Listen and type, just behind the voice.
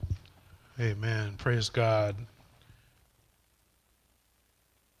Amen. Praise God.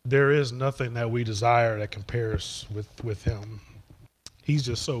 There is nothing that we desire that compares with him. He's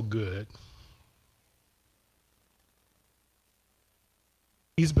just so good.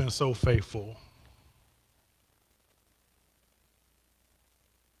 He's been so faithful.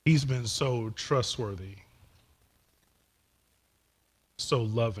 He's been so trustworthy, so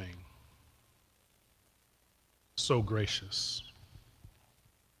loving, so gracious.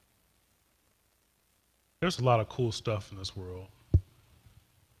 There's a lot of cool stuff in this world.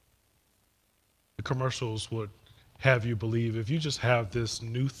 The commercials would have you believe if you just have this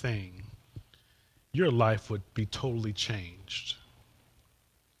new thing, your life would be totally changed.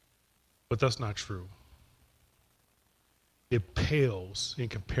 But that's not true. It pales in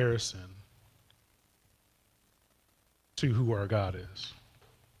comparison to who our God is.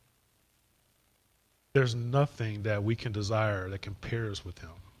 There's nothing that we can desire that compares with him.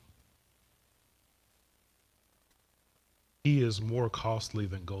 He is more costly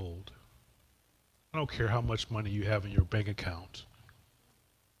than gold. I don't care how much money you have in your bank account.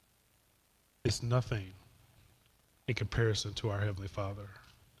 It's nothing in comparison to our Heavenly Father.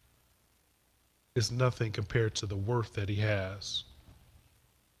 It's nothing compared to the worth that he has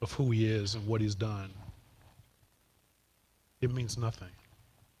of who he is and what he's done. It means nothing.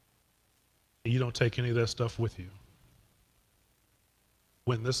 And you don't take any of that stuff with you.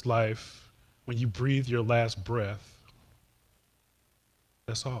 When this life, when you breathe your last breath,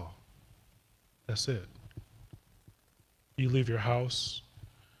 that's all. That's it. You leave your house,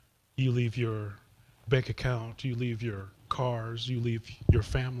 you leave your bank account, you leave your cars, you leave your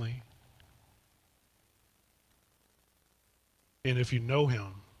family. And if you know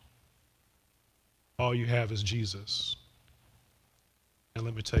him, all you have is Jesus. And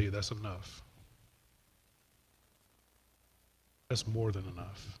let me tell you, that's enough. That's more than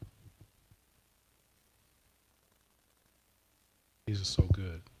enough. He's just so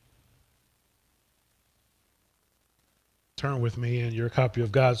good. Turn with me in your copy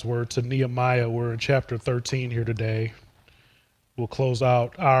of God's Word to Nehemiah. We're in chapter 13 here today. We'll close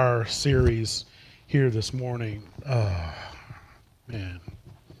out our series here this morning. Oh, man.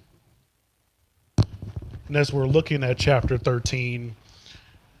 And as we're looking at chapter 13,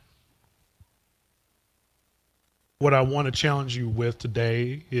 what I want to challenge you with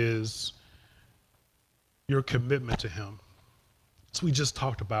today is your commitment to him. So we just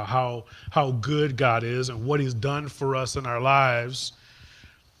talked about how good God is and what he's done for us in our lives.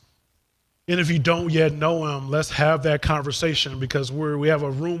 And if you don't yet know him, let's have that conversation, because we have a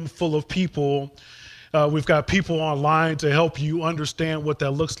room full of people. We've got people online to help you understand what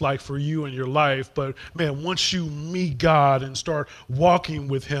that looks like for you in your life. But man, once you meet God and start walking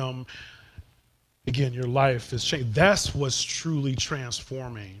with him, again, your life is changed. That's what's truly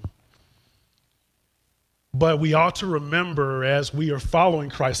transforming. But we ought to remember, as we are following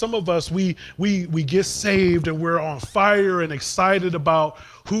Christ, some of us, we get saved and we're on fire and excited about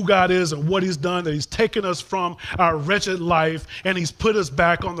who God is and what he's done, that he's taken us from our wretched life and he's put us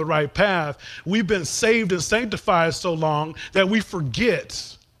back on the right path. We've been saved and sanctified so long that we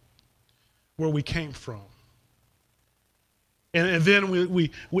forget where we came from. And then we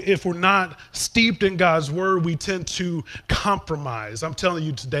if we're not steeped in God's word, we tend to compromise. I'm telling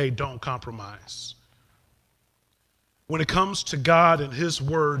you today, don't compromise. When it comes to God and his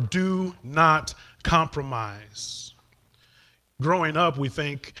word, do not compromise. Growing up, we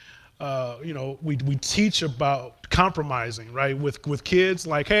think, we teach about compromising, right? With kids,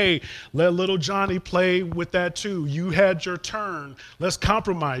 like, hey, let little Johnny play with that too. You had your turn. Let's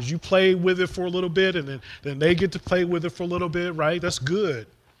compromise. You play with it for a little bit, and then they get to play with it for a little bit, right? That's good.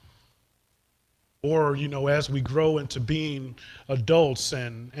 Or, as we grow into being adults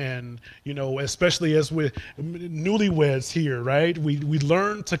and especially as we're newlyweds here, right? We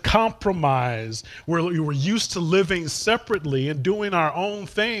learn to compromise. We're used to living separately and doing our own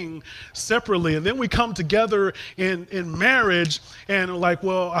thing separately. And then we come together in marriage and like,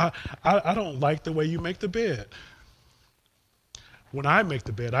 well, I don't like the way you make the bed. When I make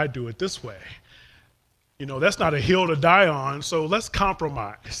the bed, I do it this way. That's not a hill to die on, so let's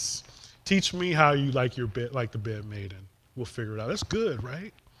compromise. Teach me how you like your bed, like the bed made, and we'll figure it out. That's good,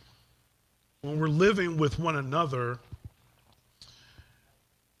 right? When we're living with one another,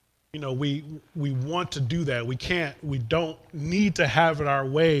 we want to do that. We don't need to have it our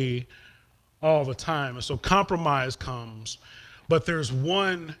way all the time. And so compromise comes, but there's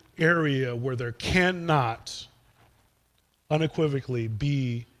one area where there cannot unequivocally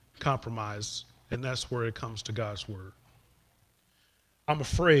be compromise, and that's where it comes to God's word. I'm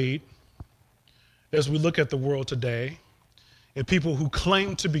afraid, as we look at the world today, And people who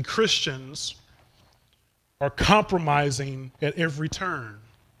claim to be Christians are compromising at every turn.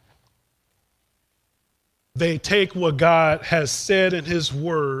 They take what God has said in his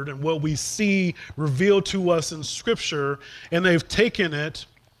word and what we see revealed to us in scripture, and they've taken it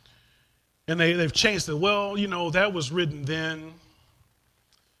and they've changed it. Well, that was written then.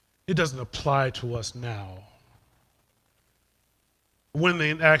 It doesn't apply to us now. When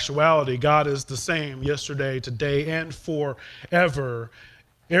in actuality, God is the same yesterday, today, and forever.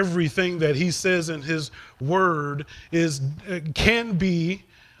 Everything that he says in his word can be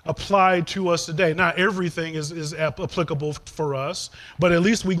applied to us today. Not everything is applicable for us, but at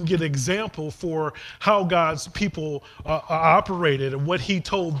least we can get an example for how God's people operated and what he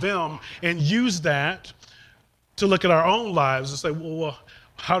told them, and use that to look at our own lives and say, well,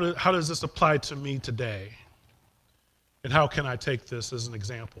 how does this apply to me today? And how can I take this as an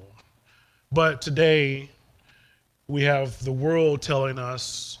example? But today, we have the world telling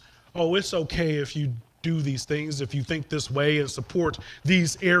us, oh, it's okay if you do these things, if you think this way and support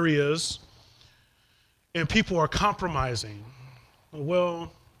these areas. And people are compromising.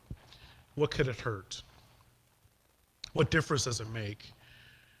 Well, what could it hurt? What difference does it make?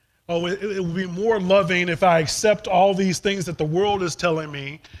 Oh, it would be more loving if I accept all these things that the world is telling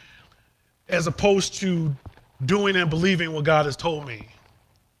me, as opposed to doing and believing what God has told me.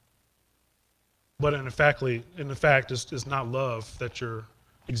 But in fact, it's not love that you're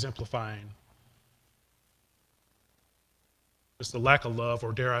exemplifying. It's the lack of love,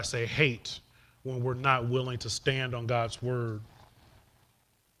 or dare I say hate, when we're not willing to stand on God's word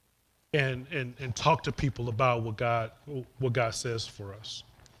and talk to people about what God says for us.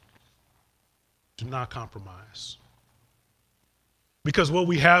 Do not compromise. Because what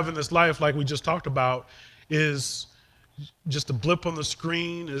we have in this life, like we just talked about, is just a blip on the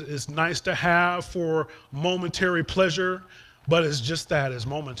screen. It's nice to have for momentary pleasure, but it's just that, it's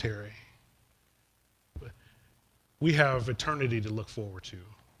momentary. We have eternity to look forward to,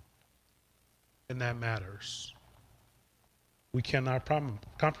 and that matters. We cannot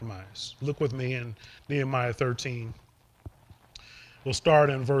compromise. Look with me in Nehemiah 13. We'll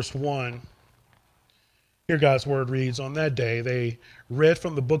start in verse 1. Here God's word reads, "On that day they read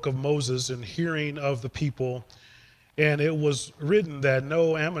from the book of Moses in hearing of the people, and it was written that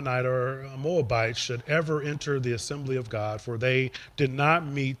no Ammonite or Moabite should ever enter the assembly of God, for they did not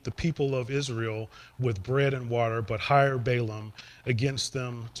meet the people of Israel with bread and water, but hired Balaam against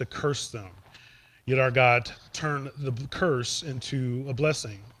them to curse them. Yet our God turned the curse into a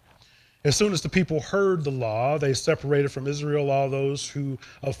blessing. As soon as the people heard the law, they separated from Israel all those who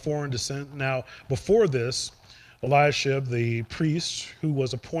of foreign descent. Now, before this, Eliashib, the priest, who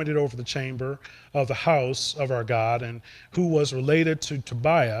was appointed over the chamber of the house of our God, and who was related to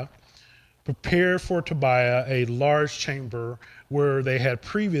Tobiah, prepared for Tobiah a large chamber where they had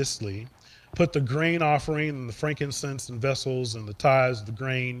previously put the grain offering and the frankincense and vessels and the tithes of the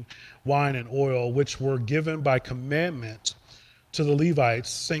grain, wine, and oil, which were given by commandment to the Levites,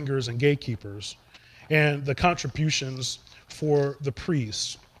 singers, and gatekeepers, and the contributions for the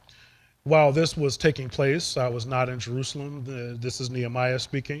priests. While this was taking place, I was not in Jerusalem." This is Nehemiah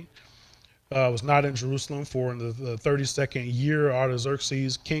speaking. "I was not in Jerusalem, for in the 32nd year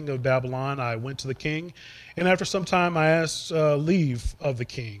Artaxerxes, king of Babylon, I went to the king, and after some time I asked leave of the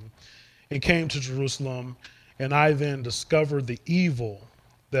king, and came to Jerusalem, and I then discovered the evil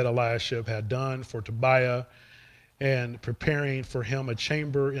that Eliashib had done for Tobiah, and preparing for him a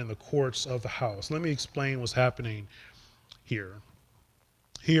chamber in the courts of the house." Let me explain what's happening here.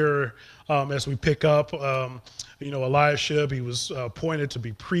 Here, as we pick up, Eliashib, he was appointed to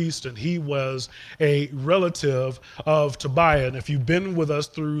be priest, and he was a relative of Tobiah. And if you've been with us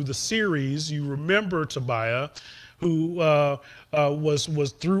through the series, you remember Tobiah, who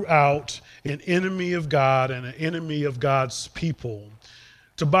was throughout an enemy of God and an enemy of God's people.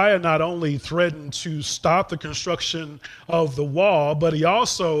 Tobiah not only threatened to stop the construction of the wall, but he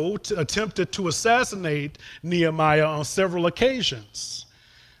also attempted to assassinate Nehemiah on several occasions.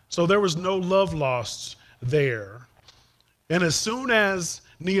 So there was no love lost there. And as soon as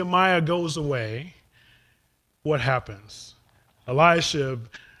Nehemiah goes away, what happens? Eliashib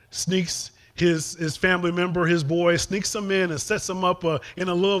sneaks his family member, his boy, sneaks him in and sets him up in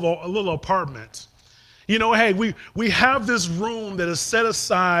a little apartment. Hey, we have this room that is set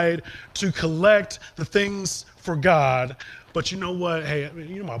aside to collect the things for God. But you know what? Hey,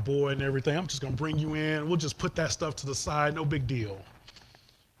 you're my boy and everything. I'm just going to bring you in. We'll just put that stuff to the side. No big deal.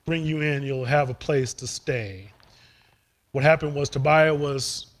 Bring you in. You'll have a place to stay. What happened was Tobiah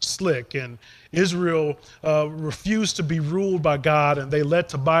was slick, and Israel refused to be ruled by God, and they let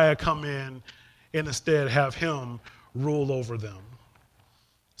Tobiah come in and instead have him rule over them.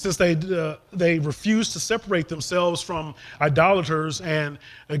 Since they refuse to separate themselves from idolaters and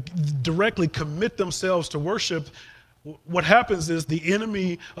directly commit themselves to worship, what happens is the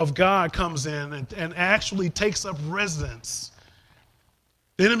enemy of God comes in and actually takes up residence.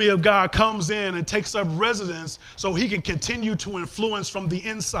 The enemy of God comes in and takes up residence so he can continue to influence from the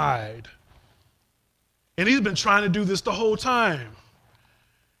inside. And he's been trying to do this the whole time.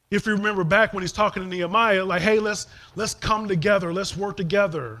 If you remember back when he's talking to Nehemiah, like, hey, let's come together, let's work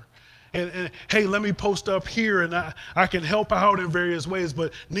together. And hey, let me post up here and I can help out in various ways.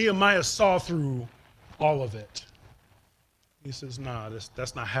 But Nehemiah saw through all of it. He says, nah,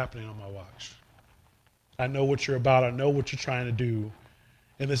 that's not happening on my watch. I know what you're about. I know what you're trying to do.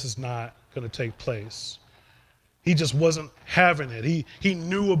 And this is not going to take place. He just wasn't having it. He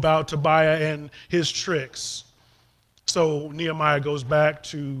knew about Tobiah and his tricks. So Nehemiah goes back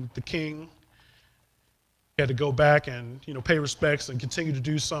to the king. He had to go back and pay respects and continue to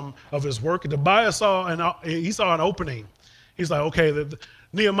do some of his work. And Tobiah saw an opening. He's like, okay,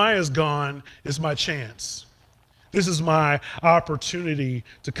 Nehemiah's gone. It's my chance. This is my opportunity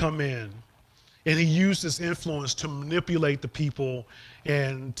to come in. And he used his influence to manipulate the people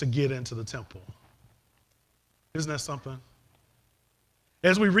and to get into the temple. Isn't that something?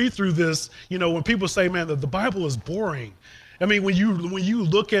 As we read through this, when people say, man, that the Bible is boring. I mean, when you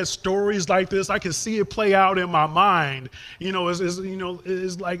look at stories like this, I can see it play out in my mind.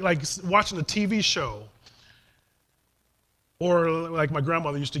 It's like watching a TV show. Or like my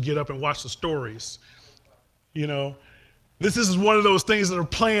grandmother used to get up and watch the stories. This is one of those things that are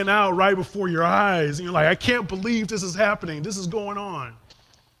playing out right before your eyes. And you're like, I can't believe this is happening. This is going on.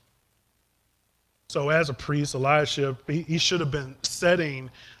 So as a priest, Eliashib, he should have been setting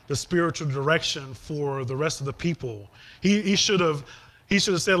the spiritual direction for the rest of the people. He should have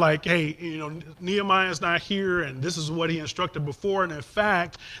said like, hey, Nehemiah's not here and this is what he instructed before. And in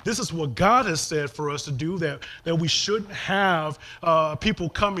fact, this is what God has said for us to do, that we shouldn't have people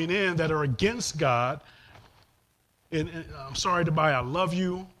coming in that are against God. And I'm sorry, Tobiah, I love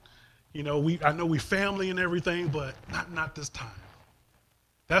you. I know we family and everything, but not this time.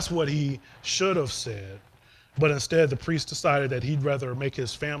 That's what he should have said. But instead, the priest decided that he'd rather make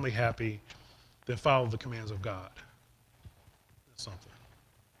his family happy than follow the commands of God. That's something.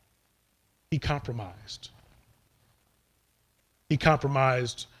 He compromised. He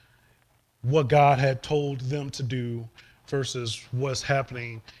compromised what God had told them to do versus what's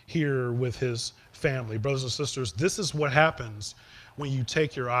happening here with his family. Brothers and sisters, this is what happens when you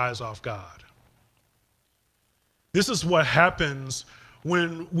take your eyes off God. This is what happens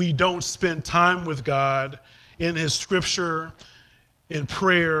when we don't spend time with God in his scripture, in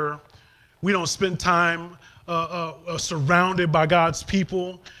prayer. We don't spend time surrounded by God's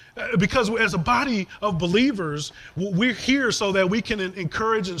people. Because as a body of believers, we're here so that we can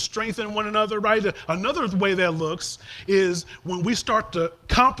encourage and strengthen one another, right? Another way that looks is when we start to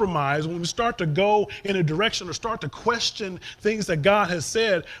compromise, when we start to go in a direction or start to question things that God has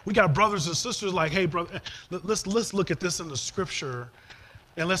said. We got brothers and sisters like, hey, brother, let's look at this in the scripture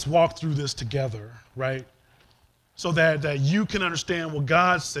and let's walk through this together, right? So that you can understand what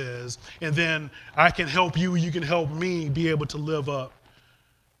God says, and then I can help you, you can help me be able to live up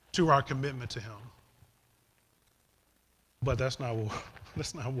to our commitment to him. But that's not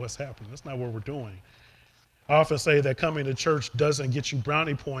what's happening. That's not what we're doing. I often say that coming to church doesn't get you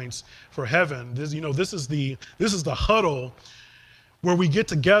brownie points for heaven. This is the huddle where we get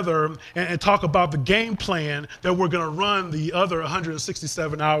together and talk about the game plan that we're going to run the other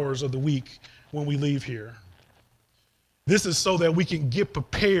 167 hours of the week when we leave here. This is so that we can get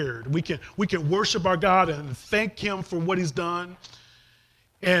prepared. We can worship our God and thank him for what he's done,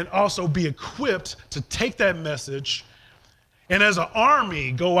 and also be equipped to take that message and as an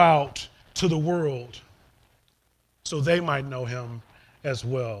army go out to the world so they might know him as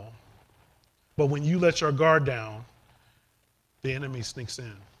well. But when you let your guard down, the enemy sneaks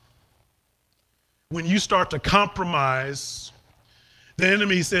in. When you start to compromise, the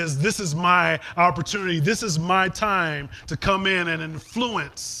enemy says, this is my opportunity. This is my time to come in and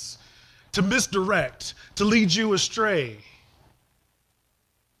influence, to misdirect, to lead you astray.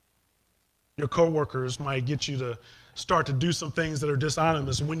 Your coworkers might get you to start to do some things that are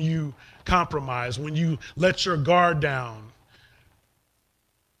dishonest when you compromise, when you let your guard down.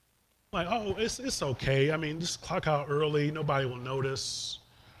 Like, oh, it's okay. I mean, just clock out early. Nobody will notice.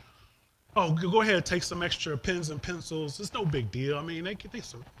 Oh, go ahead, take some extra pens and pencils. It's no big deal. I mean, they can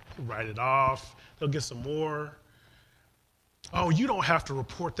write it off. They'll get some more. Oh, you don't have to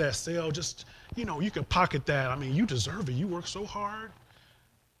report that sale. Just, you can pocket that. I mean, you deserve it. You work so hard.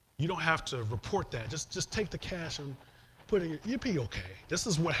 You don't have to report that. Just take the cash and put it, you'll be okay. This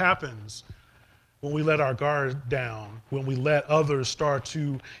is what happens when we let our guard down, when we let others start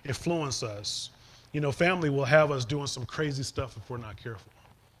to influence us. Family will have us doing some crazy stuff if we're not careful.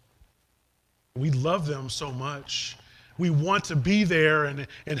 We love them so much. We want to be there and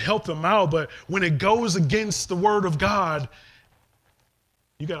help them out, but when it goes against the word of God,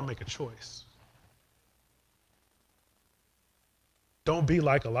 you got to make a choice. Don't be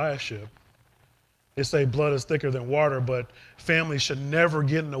like Eliashib. They say blood is thicker than water, but family should never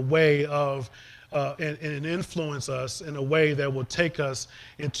get in the way of and influence us in a way that will take us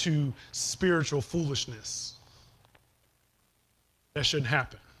into spiritual foolishness. That shouldn't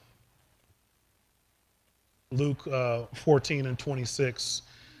happen. Luke 14:26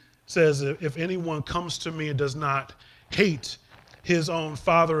 says, if anyone comes to me and does not hate his own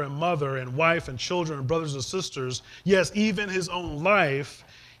father and mother and wife and children and brothers and sisters, yes, even his own life,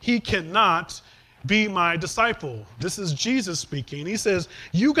 he cannot be my disciple. This is Jesus speaking. He says,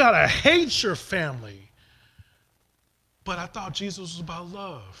 you got to hate your family. But I thought Jesus was about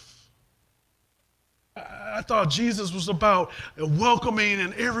love. I thought Jesus was about welcoming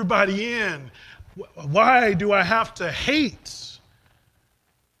and everybody in. Why do I have to hate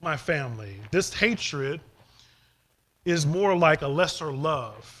my family? This hatred is more like a lesser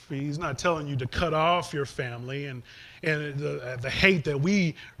love. He's not telling you to cut off your family and the hate that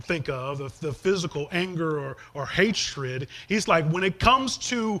we think of, the physical anger or hatred. He's like, when it comes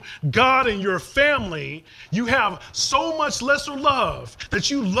to God and your family, you have so much lesser love,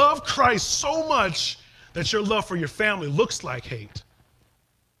 that you love Christ so much that your love for your family looks like hate.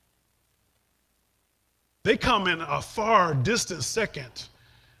 They come in a far distant second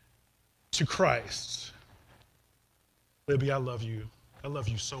to Christ. Libby, I love you. I love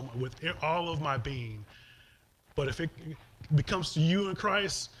you so much with all of my being. But if it becomes to you in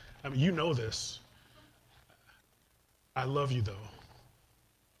Christ, I mean, you know this. I love you though.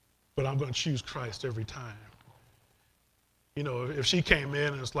 But I'm going to choose Christ every time. If she came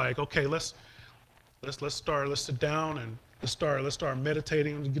in and it's like, okay, let's sit down and let's start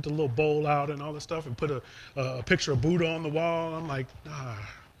meditating and get the little bowl out and all this stuff and put a picture of Buddha on the wall. I'm like,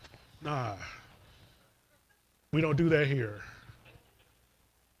 nah. We don't do that here.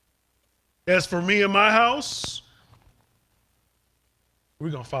 As for me and my house, we're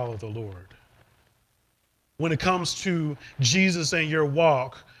going to follow the Lord. When it comes to Jesus and your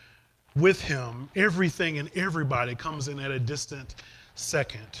walk with him, everything and everybody comes in at a distant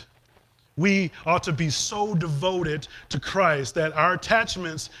second. We ought to be so devoted to Christ that our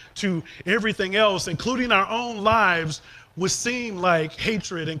attachments to everything else, including our own lives, would seem like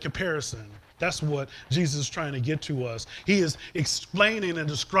hatred in comparison. That's what Jesus is trying to get to us. He is explaining and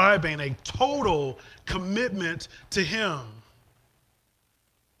describing a total commitment to him.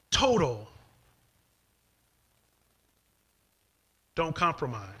 Total. Don't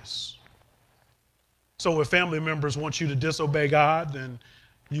compromise. So if family members want you to disobey God, then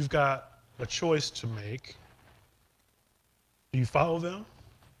you've got a choice to make. Do you follow them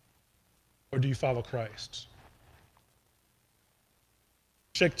or do you follow Christ?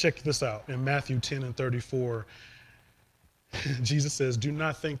 Check this out. In Matthew 10:34, Jesus says, do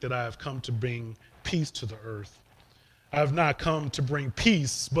not think that I have come to bring peace to the earth. I have not come to bring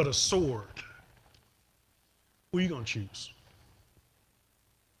peace, but a sword. Who are you going to choose?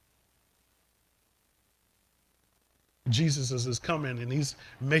 Jesus is coming and he's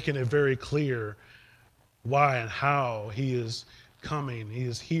making it very clear why and how he is coming. He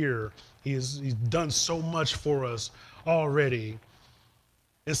is here. He's done so much for us already.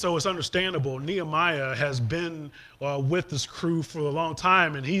 And so it's understandable. Nehemiah has been with this crew for a long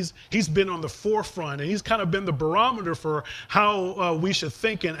time, and he's been on the forefront, and he's kind of been the barometer for how we should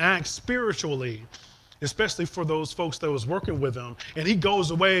think and act spiritually, especially for those folks that was working with him. And he goes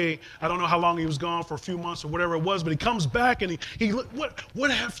away. I don't know how long he was gone, for a few months or whatever it was, but he comes back and he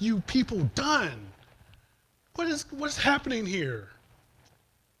what have you people done? What's happening here?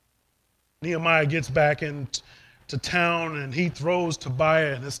 Nehemiah gets back into town and he throws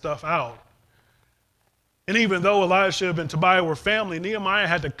Tobiah and his stuff out. And even though Eliashib and Tobiah were family, Nehemiah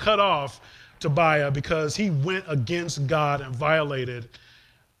had to cut off Tobiah because he went against God and violated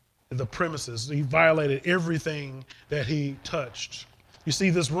the premises. He violated everything that he touched. You see,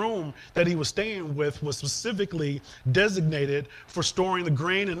 this room that he was staying with was specifically designated for storing the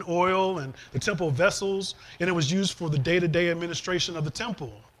grain and oil and the temple vessels, and it was used for the day-to-day administration of the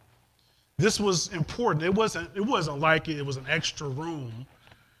temple. This was important. It wasn't like it was an extra room.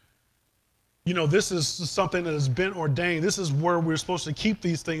 This is something that has been ordained. This is where we're supposed to keep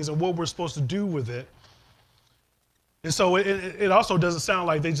these things and what we're supposed to do with it. And so it also doesn't sound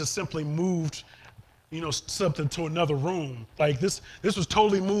like they just simply moved, something to another room. Like this was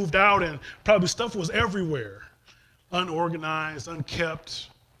totally moved out, and probably stuff was everywhere, unorganized, unkept,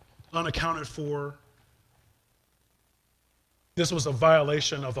 unaccounted for. This was a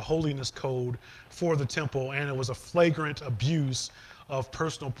violation of the holiness code for the temple, and it was a flagrant abuse of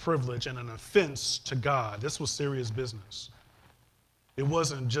personal privilege and an offense to God. This was serious business. It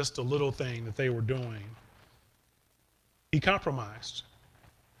wasn't just a little thing that they were doing. He compromised.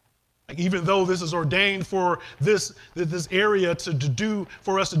 Like, even though this is ordained for this area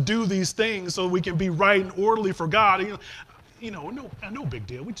for us to do these things so we can be right and orderly for God, no big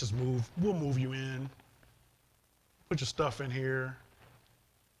deal. We'll move you in. Put your stuff in here.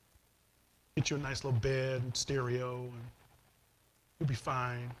 Get you a nice little bed and stereo, and you'll be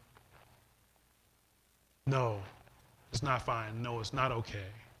fine. No, it's not fine. No, it's not okay.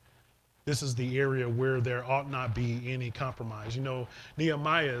 This is the area where there ought not be any compromise.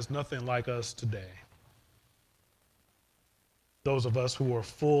 Nehemiah is nothing like us today. Those of us who are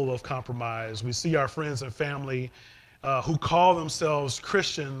full of compromise, we see our friends and family who call themselves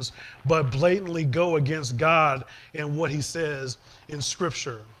Christians, but blatantly go against God and what he says in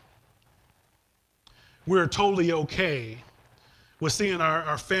Scripture. We're totally okay with seeing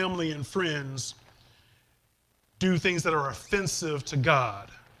our family and friends do things that are offensive to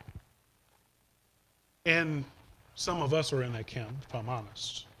God. And some of us are in that camp, if I'm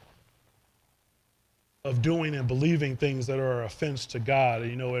honest, of doing and believing things that are offense to God.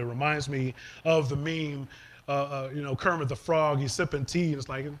 It reminds me of the meme, Kermit the Frog, he's sipping tea, and it's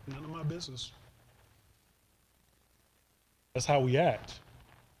like, none of my business. That's how we act.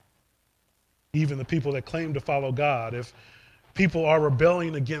 Even the people that claim to follow God, if people are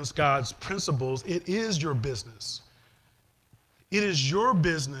rebelling against God's principles, it is your business. It is your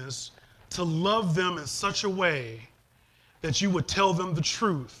business to love them in such a way that you would tell them the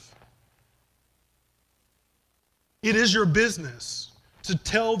truth. It is your business to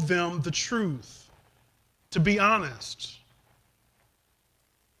tell them the truth, to be honest.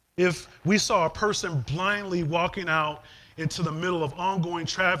 If we saw a person blindly walking out into the middle of ongoing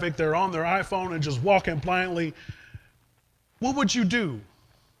traffic, they're on their iPhone and just walking blindly, what would you do?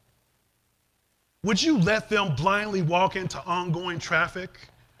 Would you let them blindly walk into ongoing traffic?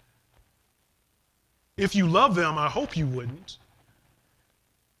 If you love them, I hope you wouldn't.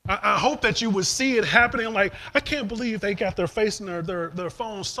 I hope that you would see it happening. Like, I can't believe they got their face in their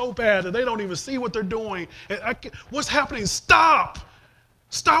phone so bad that they don't even see what they're doing. What's happening? Stop!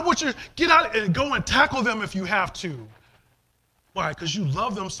 Stop get out and go and tackle them if you have to. Why? Because you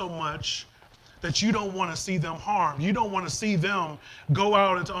love them so much that you don't want to see them harmed. You don't want to see them go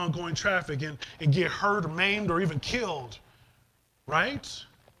out into ongoing traffic and get hurt or maimed or even killed. Right?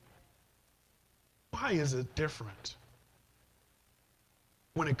 Why is it different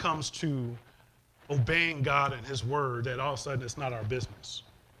when it comes to obeying God and his word, that all of a sudden it's not our business?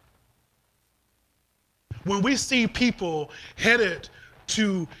 When we see people headed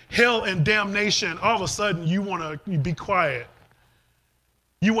to hell and damnation, all of a sudden you want to be quiet.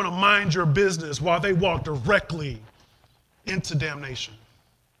 You want to mind your business while they walk directly into damnation.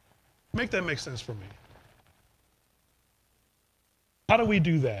 Make that make sense for me. How do we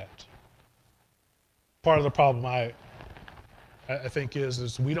do that? Part of the problem I think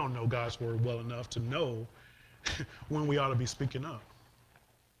is we don't know God's word well enough to know when we ought to be speaking up.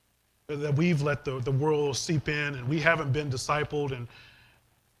 That we've let the world seep in, and we haven't been discipled, and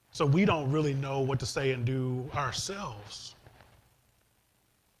so we don't really know what to say and do ourselves.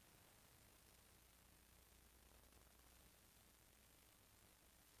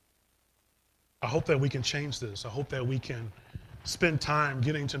 I hope that we can change this. I hope that we can spend time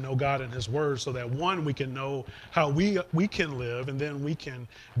getting to know God and his word so that, one, we can know how we can live, and then we can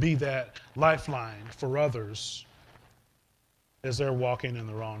be that lifeline for others as they're walking in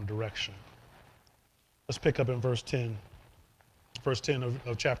the wrong direction. Let's pick up in verse 10. Verse 10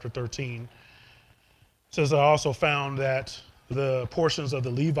 of chapter 13. It says, I also found that the portions of the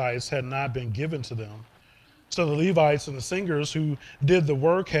Levites had not been given to them. So the Levites and the singers who did the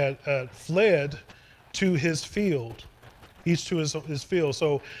work had fled to his field, each to his field.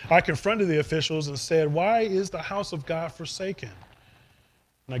 So I confronted the officials and said, why is the house of God forsaken?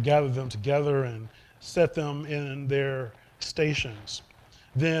 And I gathered them together and set them in their stations.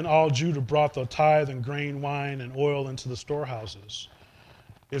 Then all Judah brought the tithe and grain, wine, and oil into the storehouses.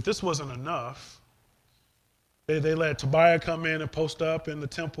 If this wasn't enough, they let Tobiah come in and post up in the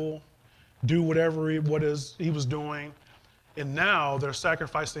temple, do whatever he was doing, and now they're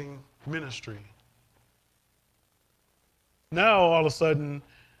sacrificing ministry. Now, all of a sudden,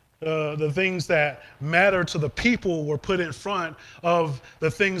 the things that matter to the people were put in front of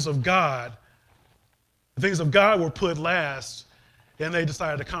the things of God. The things of God were put last, and they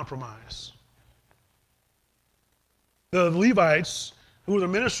decided to compromise. The Levites, who were the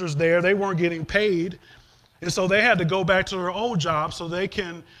ministers there, they weren't getting paid, and so they had to go back to their old jobs so they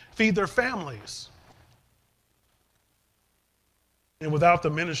can feed their families. And without the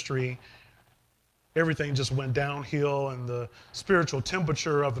ministry, everything just went downhill, and the spiritual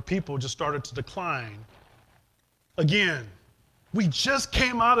temperature of the people just started to decline. Again, we just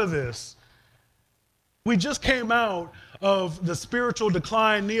came out of this. We just came out of the spiritual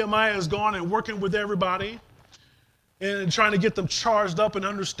decline. Nehemiah is gone and working with everybody and trying to get them charged up and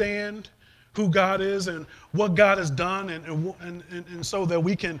understand who God is and what God has done, and so that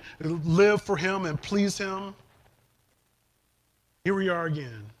we can live for him and please him. Here we are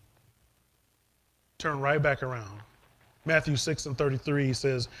again. Turn right back around. Matthew 6:33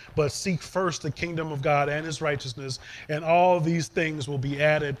 says, "But seek first the kingdom of God and his righteousness, and all these things will be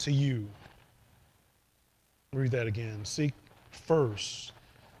added to you." Read that again. Seek first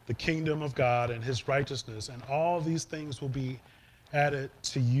the kingdom of God and his righteousness, and all these things will be added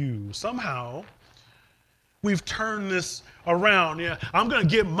to you. Somehow, we've turned this around. Yeah, I'm going to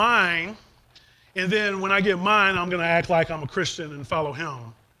get mine, and then when I get mine, I'm going to act like I'm a Christian and follow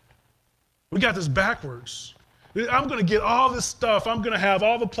him. We got this backwards. I'm going to get all this stuff. I'm going to have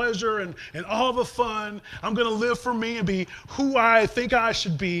all the pleasure and all the fun. I'm going to live for me and be who I think I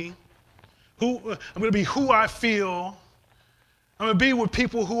should be. I'm going to be who I feel. I'm going to be with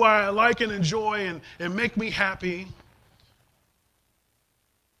people who I like and enjoy and make me happy.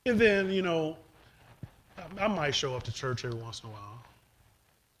 And then, I might show up to church every once in a while.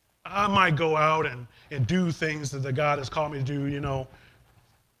 I might go out and do things that God has called me to do,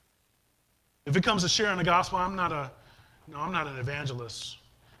 If it comes to sharing the gospel, I'm not an evangelist.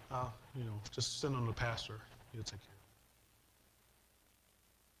 Just send on the pastor. He'll take care of it.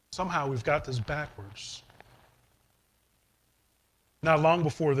 Somehow we've got this backwards. Not long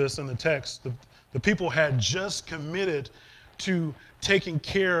before this in the text, the people had just committed to taking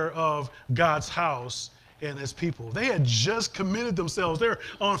care of God's house and his people. They had just committed themselves. They're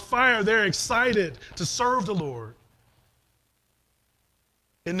on fire. They're excited to serve the Lord.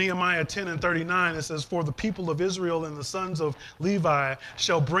 In Nehemiah 10:39, it says, "For the people of Israel and the sons of Levi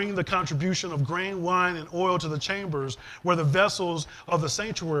shall bring the contribution of grain, wine, and oil to the chambers where the vessels of the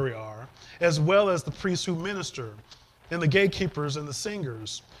sanctuary are, as well as the priests who minister, and the gatekeepers and the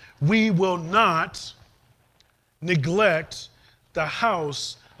singers. We will not neglect the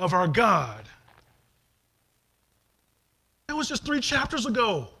house of our God." That was just 3 chapters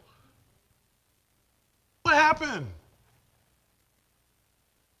ago. What happened?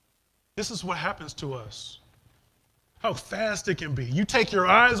 This is what happens to us. How fast it can be. You take your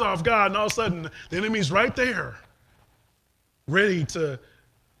eyes off God, and all of a sudden, the enemy's right there, ready to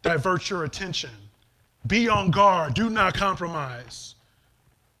divert your attention. Be on guard. Do not compromise.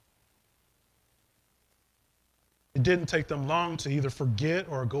 It didn't take them long to either forget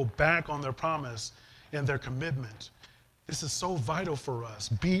or go back on their promise and their commitment. This is so vital for us.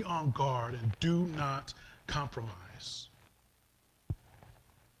 Be on guard and do not compromise.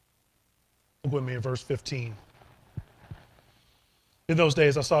 Look with me in verse 15. "In those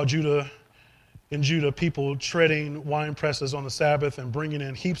days I saw in Judah people treading wine presses on the Sabbath and bringing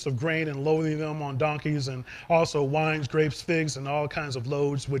in heaps of grain and loading them on donkeys, and also wines, grapes, figs, and all kinds of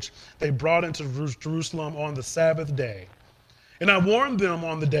loads, which they brought into Jerusalem on the Sabbath day. And I warned them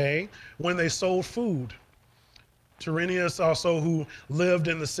on the day when they sold food. Tyrannus also, who lived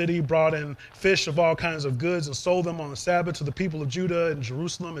in the city, brought in fish of all kinds of goods and sold them on the Sabbath to the people of Judah and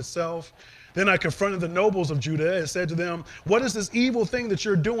Jerusalem itself. Then I confronted the nobles of Judah and said to them, 'What is this evil thing that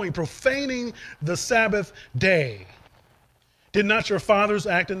you're doing, profaning the Sabbath day? Did not your fathers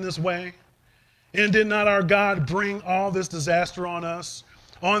act in this way? And did not our God bring all this disaster on us,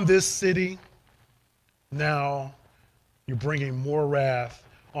 on this city? Now you're bringing more wrath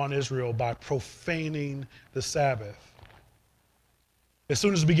on Israel by profaning the Sabbath.' As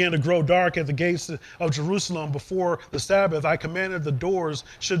soon as it began to grow dark at the gates of Jerusalem before the Sabbath, I commanded the doors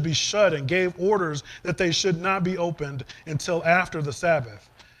should be shut and gave orders that they should not be opened until after the Sabbath.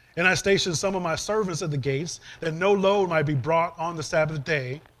 And I stationed some of my servants at the gates, that no load might be brought on the Sabbath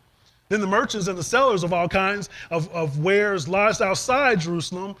day. Then the merchants and the sellers of all kinds of wares lodged outside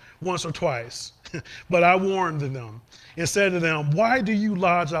Jerusalem once or twice. But I warned them and said to them, 'Why do you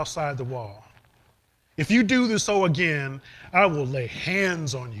lodge outside the wall? If you do this so again, I will lay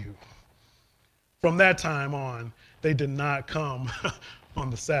hands on you.' From that time on, they did not come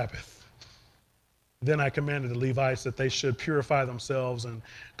on the Sabbath." Then I commanded the Levites that they should purify themselves and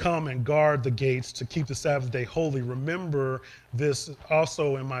come and guard the gates to keep the Sabbath day holy. Remember this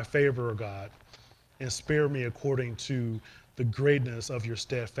also in my favor, O God, and spare me according to the greatness of your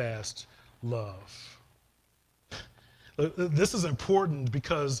steadfast love. This is important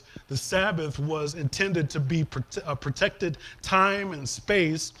because the Sabbath was intended to be a protected time and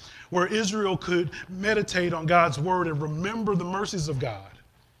space where Israel could meditate on God's word and remember the mercies of God.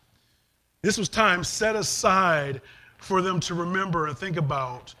 This was time set aside for them to remember and think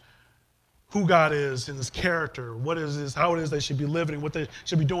about who God is and his character, what is this, how it is they should be living, what they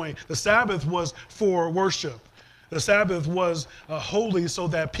should be doing. The Sabbath was for worship. The Sabbath was holy so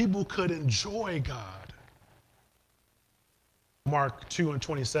that people could enjoy God. Mark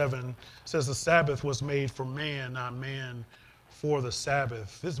 2:27 says the Sabbath was made for man, not man for the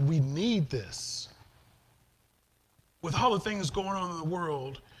Sabbath. We need this. With all the things going on in the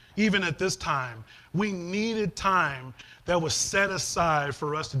world, even at this time, we needed time that was set aside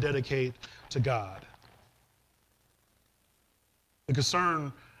for us to dedicate to God. The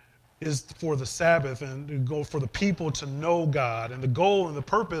concern is for the Sabbath and to go for the people to know God. And the goal and the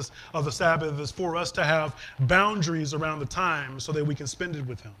purpose of the Sabbath is for us to have boundaries around the time so that we can spend it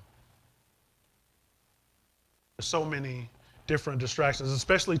with him. There's so many different distractions,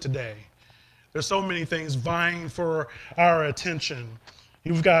 especially today. There's so many things vying for our attention.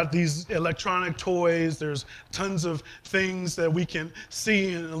 You've got these electronic toys. There's tons of things that we can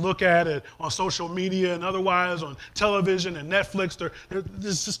see and look at it on social media and otherwise on television and Netflix.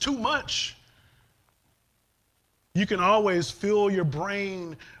 There's just too much. You can always fill your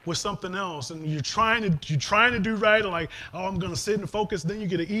brain with something else, and you're trying to do right, and like, oh, I'm going to sit and focus. Then you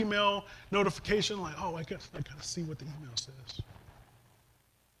get an email notification, like, oh, I got to see what the email says.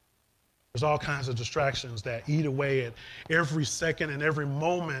 There's all kinds of distractions that eat away at every second and every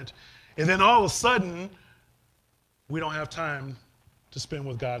moment. And then all of a sudden, we don't have time to spend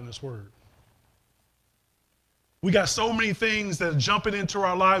with God in his word. We got so many things that are jumping into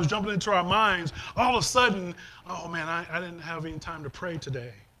our lives, jumping into our minds. All of a sudden, oh man, I didn't have any time to pray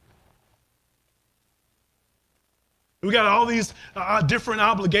today. We got all these different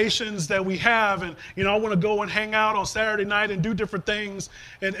obligations that we have, and I want to go and hang out on Saturday night and do different things,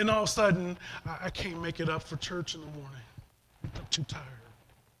 and all of a sudden, I can't make it up for church in the morning. I'm too tired.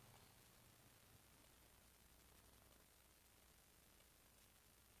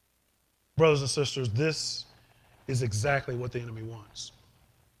 Brothers and sisters, this is exactly what the enemy wants.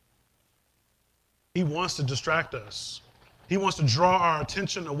 He wants to distract us. He wants to draw our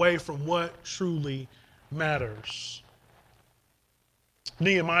attention away from what truly matters.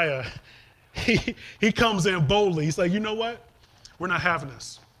 Nehemiah, he comes in boldly. He's like, you know what? We're not having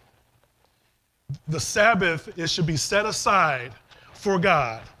this. The Sabbath, it should be set aside for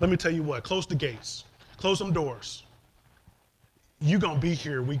God. Let me tell you what, close the gates. Close them doors. You're going to be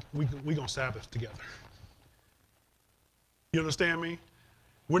here. We going to Sabbath together. You understand me?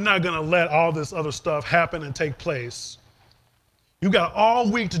 We're not going to let all this other stuff happen and take place. You got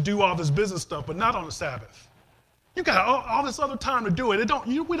all week to do all this business stuff, but not on the Sabbath. You got all this other time to do it.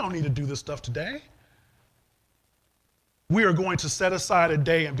 We don't need to do this stuff today. We are going to set aside a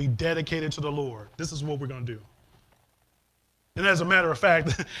day and be dedicated to the Lord. This is what we're going to do. And as a matter of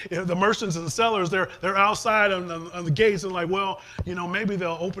fact, the merchants and the sellers, they're outside on the gates and like, well, maybe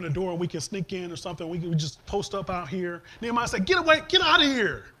they'll open the door and we can sneak in or something. We can just post up out here. Nehemiah said, get away, get out of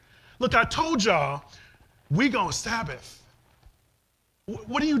here. Look, I told y'all, we going Sabbath.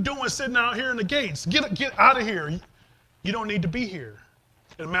 What are you doing sitting out here in the gates? Get out of here. You don't need to be here.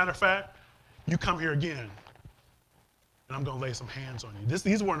 As a matter of fact, you come here again, and I'm going to lay some hands on you.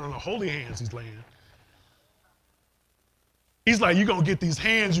 These weren't on the holy hands he's laying. He's like, you're going to get these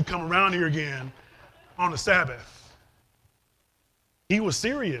hands, you come around here again on the Sabbath. He was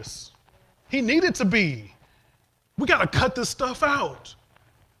serious. He needed to be. We got to cut this stuff out.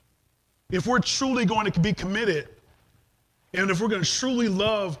 If we're truly going to be committed, and if we're going to truly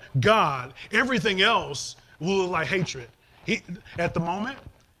love God, everything else will look like hatred. At the moment,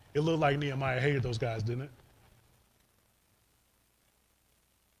 it looked like Nehemiah hated those guys, didn't it?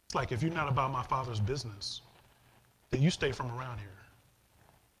 It's like, if you're not about my Father's business, then you stay from around here.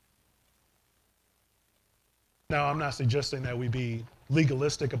 Now, I'm not suggesting that we be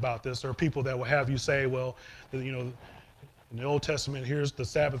legalistic about this. There are people that will have you say, well, in the Old Testament, here's the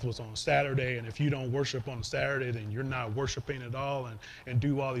Sabbath was on Saturday, and if you don't worship on Saturday, then you're not worshiping at all, and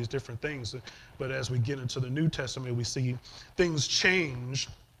do all these different things. But as we get into the New Testament, we see things change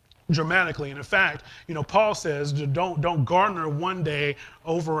dramatically. And in fact, Paul says, don't garner one day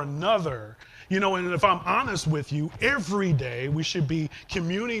over another. And if I'm honest with you, every day we should be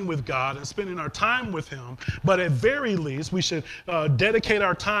communing with God and spending our time with Him. But at very least, we should dedicate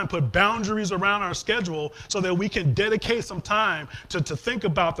our time, put boundaries around our schedule so that we can dedicate some time to think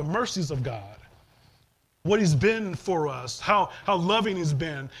about the mercies of God, what He's been for us, how loving He's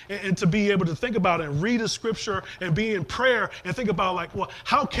been, and to be able to think about it and read a scripture and be in prayer and think about, like, well,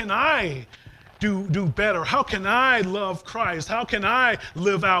 how can I do better? How can I love Christ? How can I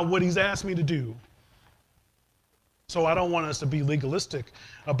live out what He's asked me to do? So I don't want us to be legalistic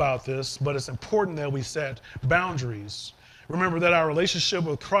about this, but it's important that we set boundaries. Remember that our relationship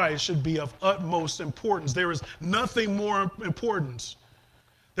with Christ should be of utmost importance. There is nothing more important.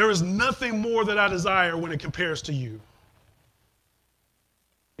 There is nothing more that I desire when it compares to you.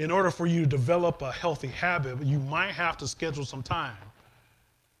 In order for you to develop a healthy habit, you might have to schedule some time.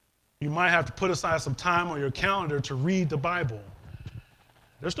 You might have to put aside some time on your calendar to read the Bible.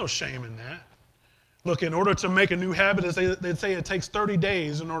 There's no shame in that. Look, in order to make a new habit, they say it takes 30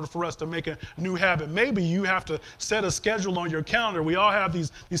 days in order for us to make a new habit. Maybe you have to set a schedule on your calendar. We all have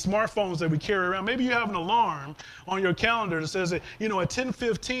these smartphones that we carry around. Maybe you have an alarm on your calendar that says that, at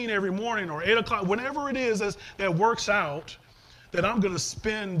 10:15 every morning or 8 o'clock, whenever it is that works out, that I'm going to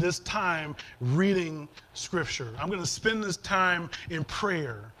spend this time reading Scripture. I'm going to spend this time in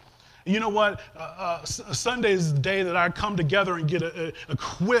prayer. You know what? Sunday is the day that I come together and get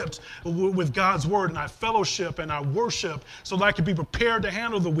equipped with God's Word, and I fellowship and I worship so that I can be prepared to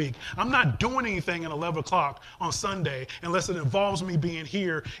handle the week. I'm not doing anything at 11 o'clock on Sunday unless it involves me being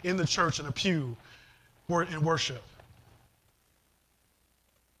here in the church in a pew in worship.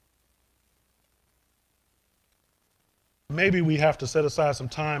 Maybe we have to set aside some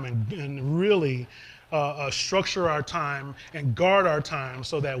time and really structure our time and guard our time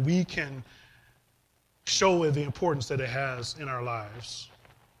so that we can show it the importance that it has in our lives.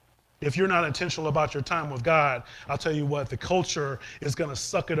 If you're not intentional about your time with God, I'll tell you what, the culture is going to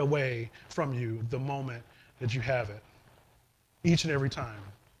suck it away from you the moment that you have it, each and every time.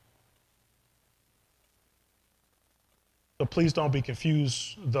 So please don't be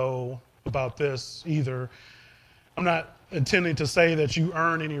confused, though, about this either. I'm not intending to say that you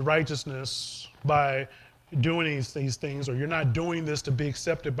earn any righteousness by doing these things, or you're not doing this to be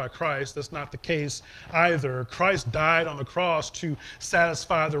accepted by Christ. That's not the case either. Christ died on the cross to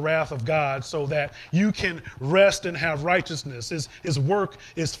satisfy the wrath of God so that you can rest and have righteousness. His work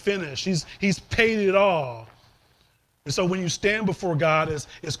is finished. He's paid it all. And so when you stand before God,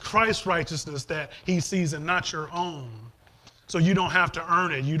 it's Christ's righteousness that He sees and not your own. So you don't have to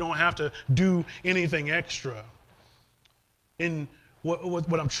earn it. You don't have to do anything extra. And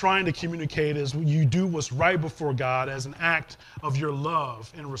what I'm trying to communicate is you do what's right before God as an act of your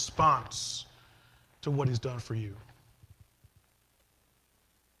love in response to what He's done for you.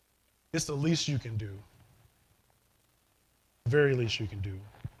 It's the least you can do. The very least you can do.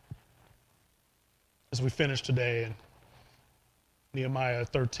 As we finish today in Nehemiah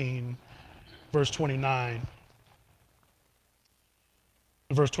 13, verse 29.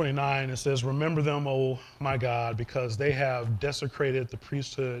 In verse 29, it says, "Remember them, O my God, because they have desecrated the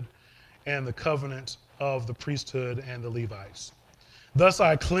priesthood and the covenant of the priesthood and the Levites. Thus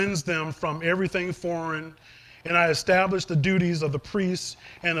I cleansed them from everything foreign, and I established the duties of the priests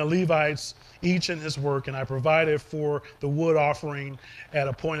and the Levites, each in his work, and I provided for the wood offering at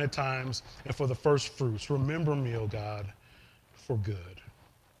appointed times and for the first fruits. Remember me, O God, for good."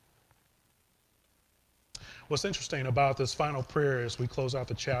 What's interesting about this final prayer as we close out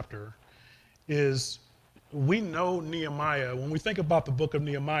the chapter is we know Nehemiah. When we think about the book of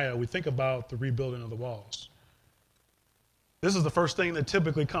Nehemiah, we think about the rebuilding of the walls. This is the first thing that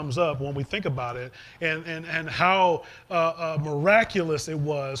typically comes up when we think about it, and how miraculous it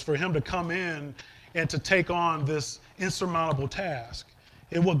was for him to come in and to take on this insurmountable task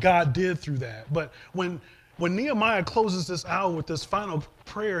and what God did through that. But when Nehemiah closes this out with this final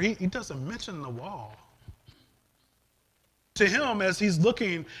prayer, he doesn't mention the wall. To him, as he's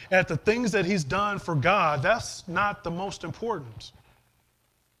looking at the things that he's done for God, that's not the most important.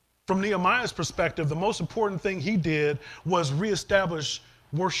 From Nehemiah's perspective, the most important thing he did was reestablish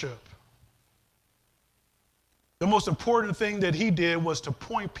worship. The most important thing that he did was to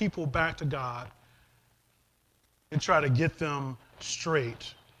point people back to God and try to get them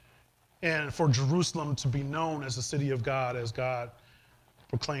straight, and for Jerusalem to be known as the city of God, as God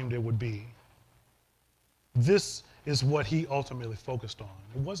proclaimed it would be. This is what he ultimately focused on.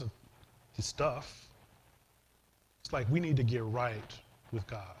 It wasn't his stuff. It's like we need to get right with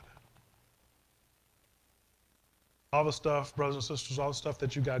God. All the stuff, brothers and sisters, all the stuff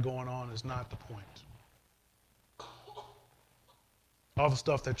that you got going on is not the point. all the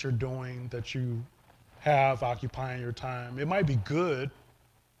stuff that you're doing, that you have occupying your time. It might be good,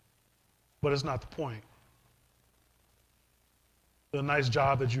 but it's not the point. The nice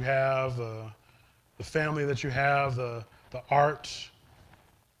job that you have, the family that you have, the art,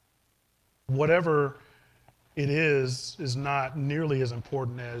 whatever it is not nearly as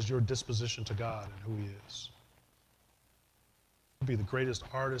important as your disposition to God and who He is. You could be the greatest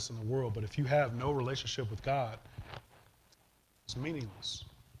artist in the world, but if you have no relationship with God, it's meaningless,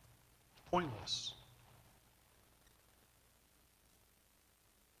 it's pointless.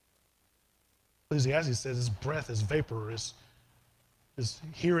 Ecclesiastes says his breath is vapor, is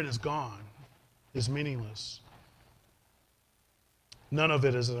here and is gone, is meaningless. None of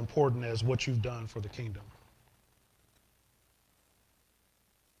it is as important as what you've done for the kingdom.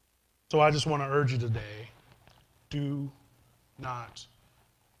 So I just want to urge you today, do not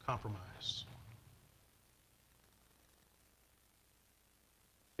compromise.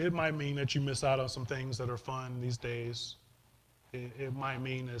 It might mean that you miss out on some things that are fun these days. It might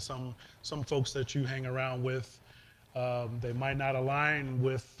mean that some folks that you hang around with, they might not align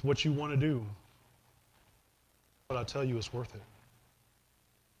with what you want to do. But I'll tell you, it's worth it.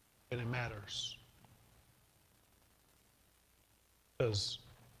 And it matters. Because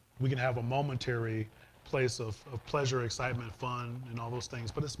we can have a momentary place of pleasure, excitement, fun, and all those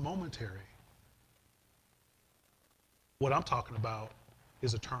things, but it's momentary. What I'm talking about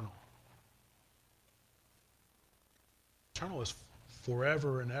is eternal. Eternal is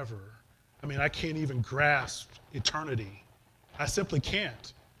forever and ever. I mean, I can't even grasp eternity. I simply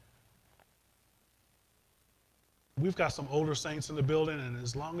can't. We've got some older saints in the building, and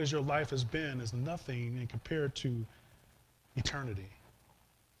as long as your life has been, is nothing in compared to eternity,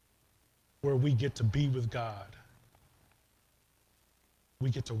 where we get to be with God.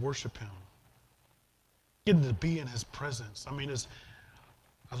 We get to worship Him. Getting to be in His presence. I mean,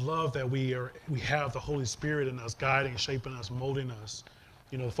 I love that we have the Holy Spirit in us, guiding, shaping us, molding us.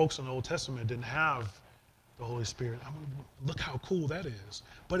 You know, the folks in the Old Testament didn't have the Holy Spirit. I mean, look how cool that is.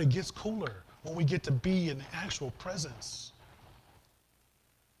 But it gets cooler when we get to be in the actual presence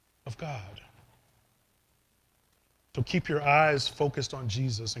of God. So keep your eyes focused on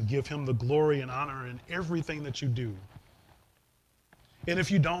Jesus and give Him the glory and honor in everything that you do. And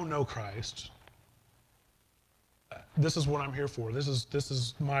if you don't know Christ, this is what I'm here for. This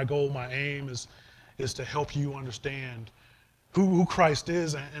is my goal, my aim is to help you understand who Christ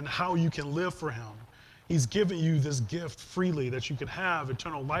is and how you can live for Him. He's given you this gift freely that you can have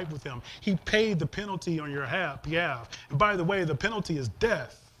eternal life with Him. He paid the penalty on your behalf. And by the way, the penalty is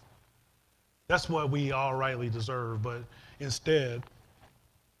death. That's what we all rightly deserve, but instead,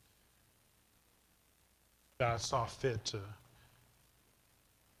 God saw fit to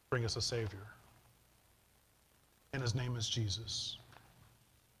bring us a Savior. And His name is Jesus.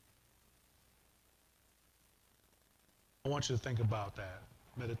 I want you to think about that.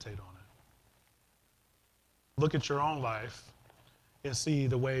 Meditate on it. Look at your own life and see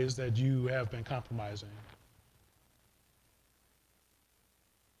the ways that you have been compromising.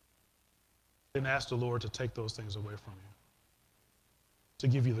 And ask the Lord to take those things away from you, to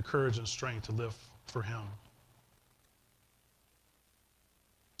give you the courage and strength to live for Him.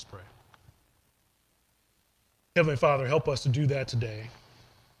 Let's pray. Heavenly Father, help us to do that today.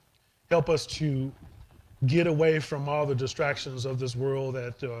 Help us to get away from all the distractions of this world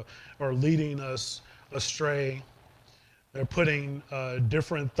that are leading us astray. They're putting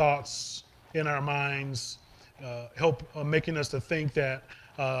different thoughts in our minds, help making us to think that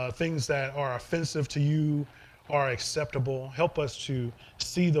things that are offensive to you are acceptable. Help us to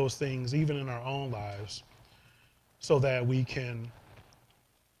see those things even in our own lives so that we can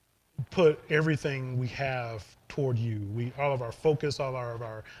put everything we have toward you. All of our focus, all of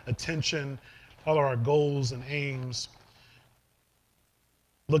our attention, all of our goals and aims,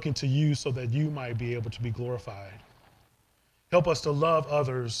 looking to you so that you might be able to be glorified. Help us to love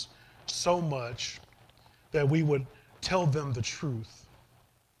others so much that we would tell them the truth,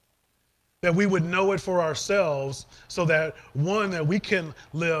 that we would know it for ourselves so that, one, that we can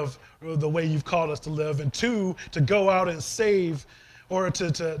live the way you've called us to live, and two, to go out and save or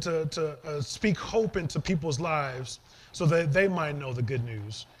to speak hope into people's lives so that they might know the good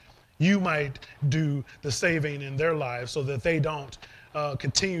news. You might do the saving in their lives so that they don't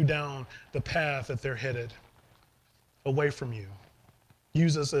continue down the path that they're headed away from you.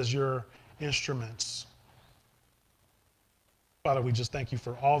 Use us as your instruments. Father, we just thank you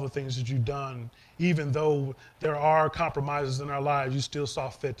for all the things that you've done. Even though there are compromises in our lives, you still saw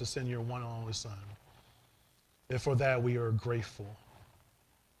fit to send your one and only Son. And for that, we are grateful.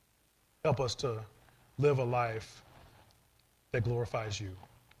 Help us to live a life that glorifies you.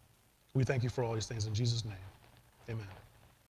 We thank you for all these things in Jesus' name. Amen.